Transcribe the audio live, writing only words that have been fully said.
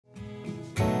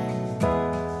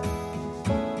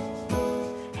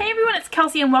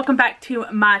Kelsey and welcome back to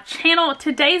my channel.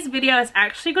 Today's video is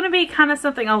actually going to be kind of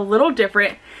something a little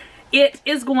different. It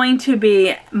is going to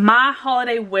be my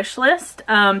holiday wish list.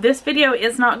 This video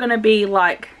is not going to be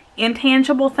like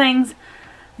intangible things.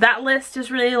 That list is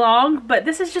really long, but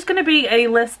this is just going to be a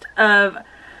list of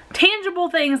tangible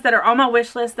things that are on my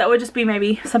wish list that would just be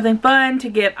maybe something fun to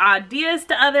give ideas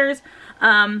to others.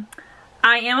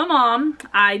 I am a mom.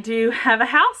 I do have a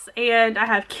house and I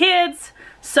have kids,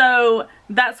 so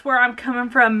that's where I'm coming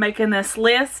from making this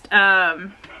list.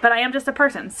 But I am just a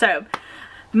person. So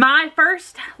my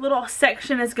first little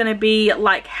section is going to be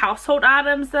like household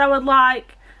items that I would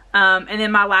like, and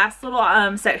then my last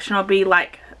little section will be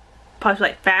like probably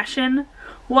like fashion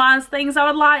wise things I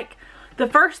would like. The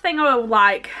first thing I would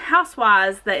like house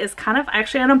wise that is kind of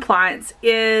actually an appliance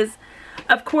is,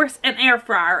 of course, an air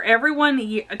fryer. Everyone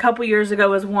a couple years ago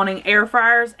was wanting air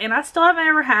fryers, and I still haven't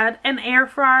ever had an air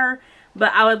fryer,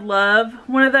 but I would love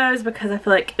one of those because I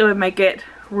feel like it would make it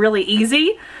really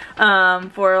easy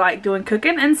for like doing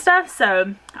cooking and stuff.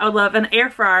 So I would love an air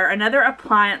fryer. Another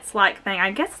appliance like thing,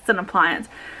 I guess it's an appliance,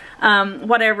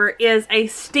 whatever, is a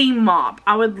steam mop.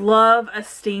 I would love a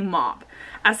steam mop.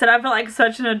 I said I feel like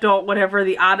such an adult whenever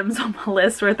the items on my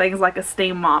list were things like a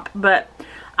steam mop, but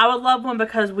I would love one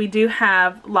because we do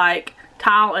have like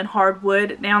tile and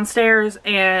hardwood downstairs,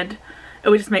 and it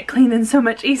would just make cleaning so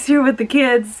much easier with the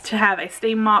kids to have a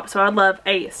steam mop. So I'd love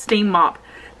a steam mop.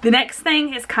 The next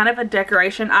thing is kind of a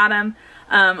decoration item.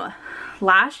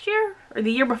 Last year or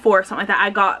the year before, something like that,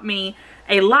 I got me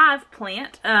a live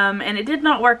plant, and it did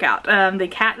not work out. The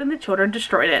cat and the children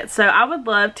destroyed it. So I would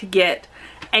love to get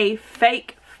a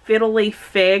fake fiddly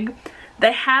fig.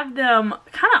 They have them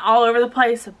kind of all over the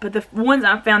place, but the ones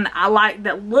I found that I like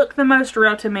that look the most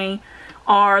real to me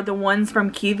are the ones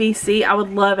from QVC. I would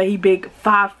love a big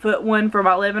 5-foot one for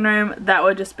my living room. That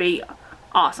would just be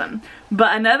awesome.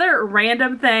 But another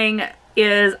random thing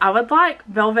is I would like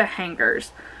velvet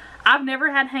hangers. I've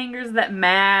never had hangers that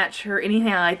match or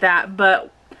anything like that,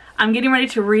 but I'm getting ready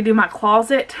to redo my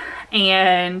closet,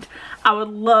 and I would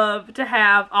love to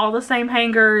have all the same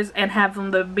hangers and have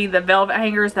them to be the velvet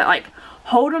hangers that like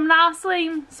hold them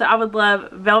nicely. So I would love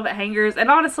velvet hangers,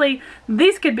 and honestly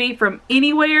these could be from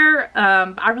anywhere.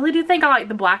 I really do think I like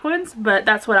the black ones, but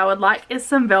that's what I would like, is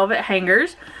some velvet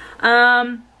hangers.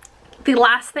 The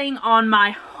last thing on my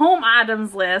home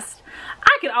items list,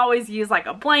 I could always use like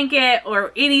a blanket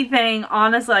or anything,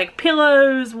 honestly, like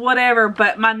pillows, whatever,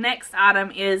 but my next item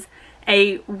is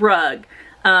a rug.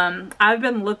 I've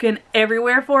been looking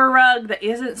everywhere for a rug that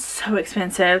isn't so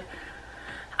expensive.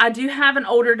 I do have an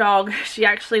older dog. She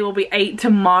actually will be 8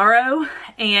 tomorrow,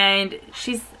 and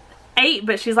she's 8,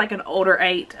 but she's like an older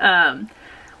 8.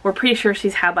 We're pretty sure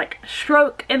she's had like a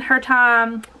stroke in her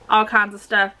time, all kinds of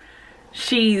stuff.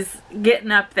 She's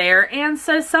getting up there, and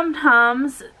so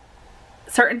sometimes,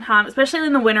 certain times, especially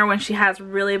in the winter when she has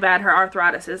really bad, her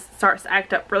arthritis starts to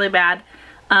act up really bad.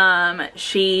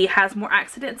 She has more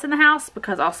accidents in the house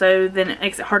because also then it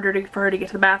makes it harder for her to get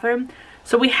to the bathroom.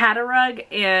 So we had a rug,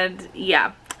 and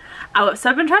yeah. So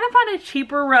I've been trying to find a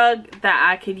cheaper rug that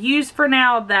I could use for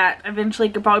now that eventually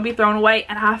could probably be thrown away,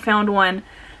 and I found one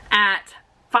at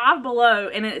Five Below,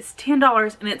 and it's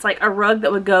 $10, and it's like a rug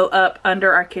that would go up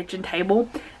under our kitchen table,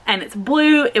 and it's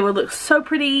blue. It would look so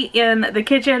pretty in the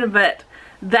kitchen, but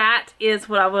that is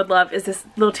what I would love, is this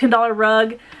little $10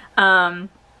 rug.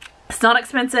 It's not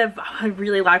expensive. I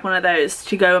really like one of those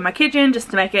to go in my kitchen just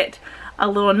to make it a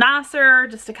little nicer,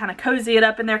 just to kind of cozy it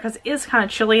up in there, because it is kind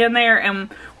of chilly in there, and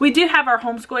we do have our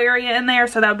homeschool area in there,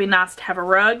 so that would be nice to have a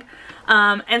rug.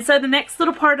 And so the next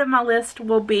little part of my list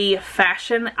will be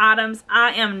fashion items.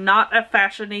 I am not a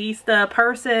fashionista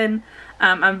person.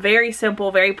 I'm very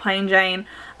simple, very plain Jane.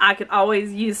 I could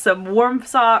always use some warm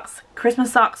socks.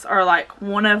 Christmas socks are like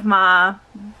one of my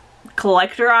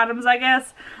collector items, I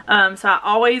guess. So I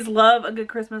always love a good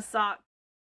Christmas sock.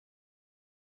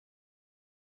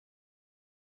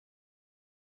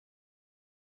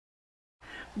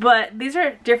 But these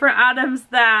are different items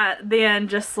than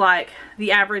just like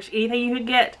the average anything you could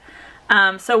get.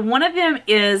 So one of them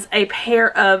is a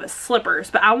pair of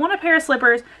slippers, but I want a pair of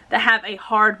slippers that have a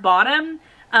hard bottom,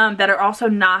 that are also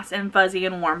nice and fuzzy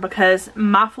and warm, because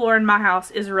my floor in my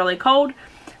house is really cold,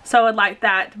 so I would like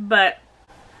that. But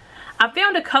I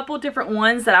found a couple different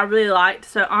ones that I really liked,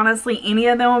 so honestly any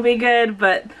of them would be good,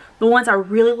 but the ones I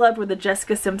really loved were the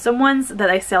Jessica Simpson ones that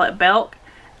they sell at Belk,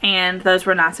 and those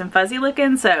were nice and fuzzy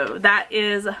looking. So that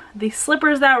is the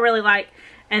slippers that I really like.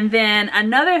 And then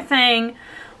another thing,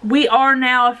 we are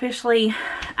now officially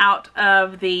out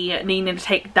of the needing to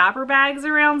take diaper bags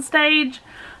around stage.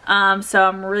 So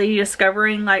I'm really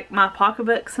discovering like my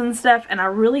pocketbooks and stuff, and I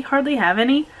really hardly have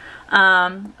any.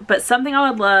 But something I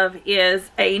would love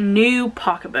is a new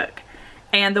pocketbook.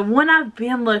 And the one I've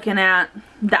been looking at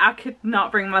that I could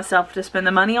not bring myself to spend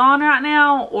the money on right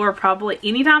now, or probably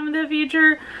anytime in the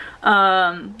future,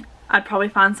 I'd probably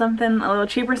find something a little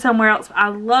cheaper somewhere else. I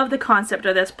love the concept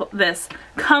of this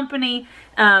company.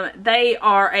 They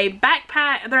are a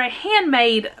backpack. They're a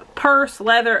handmade purse,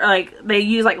 leather, like they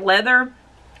use like leather,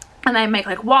 and they make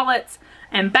like wallets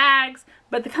and bags.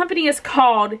 But the company is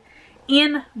called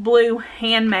In Blue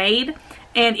Handmade,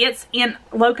 and it's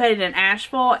located in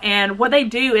Asheville. And what they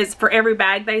do is for every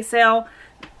bag they sell,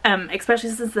 especially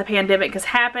since the pandemic has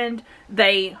happened,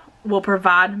 they will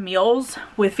provide meals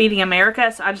with Feeding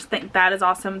America. So I just think that is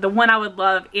awesome. The one I would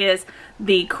love is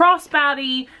the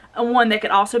crossbody one that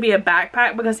could also be a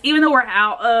backpack, because even though we're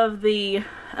out of the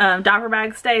diaper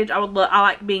bag stage, I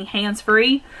like being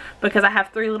hands-free because I have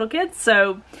 3 little kids.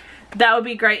 So that would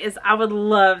be great. I would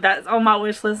love, that's on my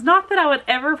wish list. Not that I would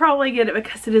ever probably get it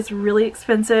because it is really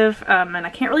expensive, and I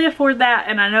can't really afford that.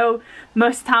 And I know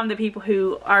most of the time the people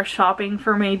who are shopping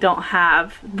for me don't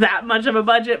have that much of a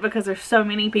budget because there's so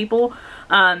many people.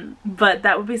 But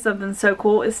that would be something so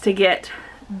cool, is to get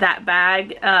that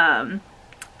bag.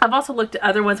 I've also looked at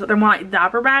other ones, but they're more like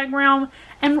diaper bag realm,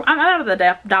 and I'm out of the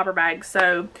diaper bag,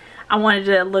 so I wanted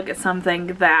to look at something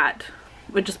that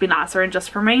would just be nicer and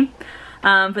just for me.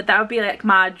 But that would be like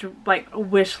my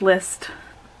wish list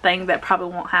thing that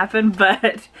probably won't happen,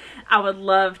 but I would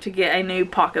love to get a new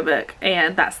pocketbook,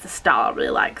 and that's the style I really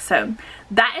like. So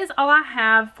that is all I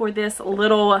have for this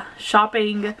little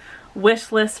shopping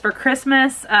wish list for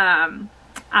Christmas.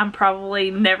 I'm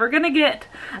probably never gonna get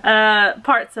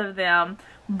parts of them,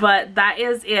 but that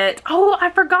is it. Oh, I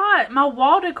forgot my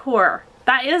wall decor.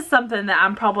 That is something that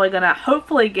I'm probably gonna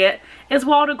hopefully get, is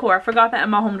wall decor. I forgot that in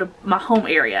my home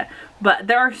area. But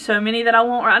there are so many that I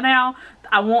want right now.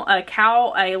 I want a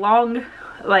cow, a long,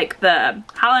 like the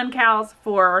Highland cows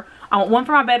I want one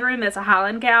for my bedroom that's a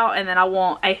Highland cow, and then I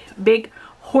want a big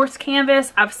horse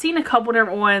canvas. I've seen a couple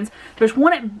different ones. There's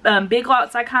one at Big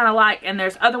Lots I kind of like, and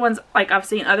there's other ones like I've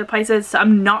seen other places, so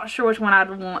I'm not sure which one I'd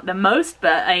want the most,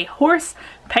 but a horse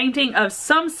painting of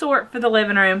some sort for the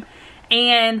living room.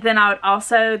 And then I would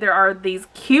also, there are these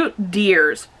cute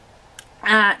deers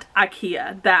at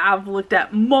IKEA that I've looked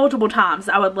at multiple times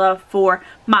I would love for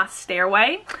my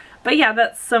stairway. But yeah,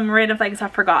 that's some random things I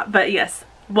forgot. But yes,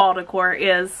 wall decor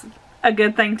is a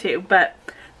good thing too. But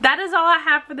that is all I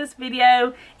have for this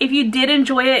video. If you did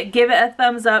enjoy it, give it a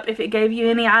thumbs up. If it gave you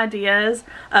any ideas,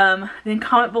 then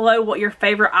comment below what your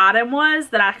favorite item was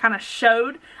that I kind of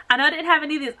showed. I know I didn't have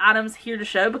any of these items here to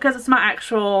show because it's my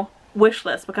actual wish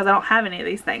list, because I don't have any of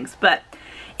these things. But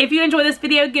if you enjoyed this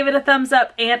video, give it a thumbs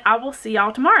up, and I will see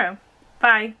y'all tomorrow.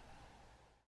 Bye.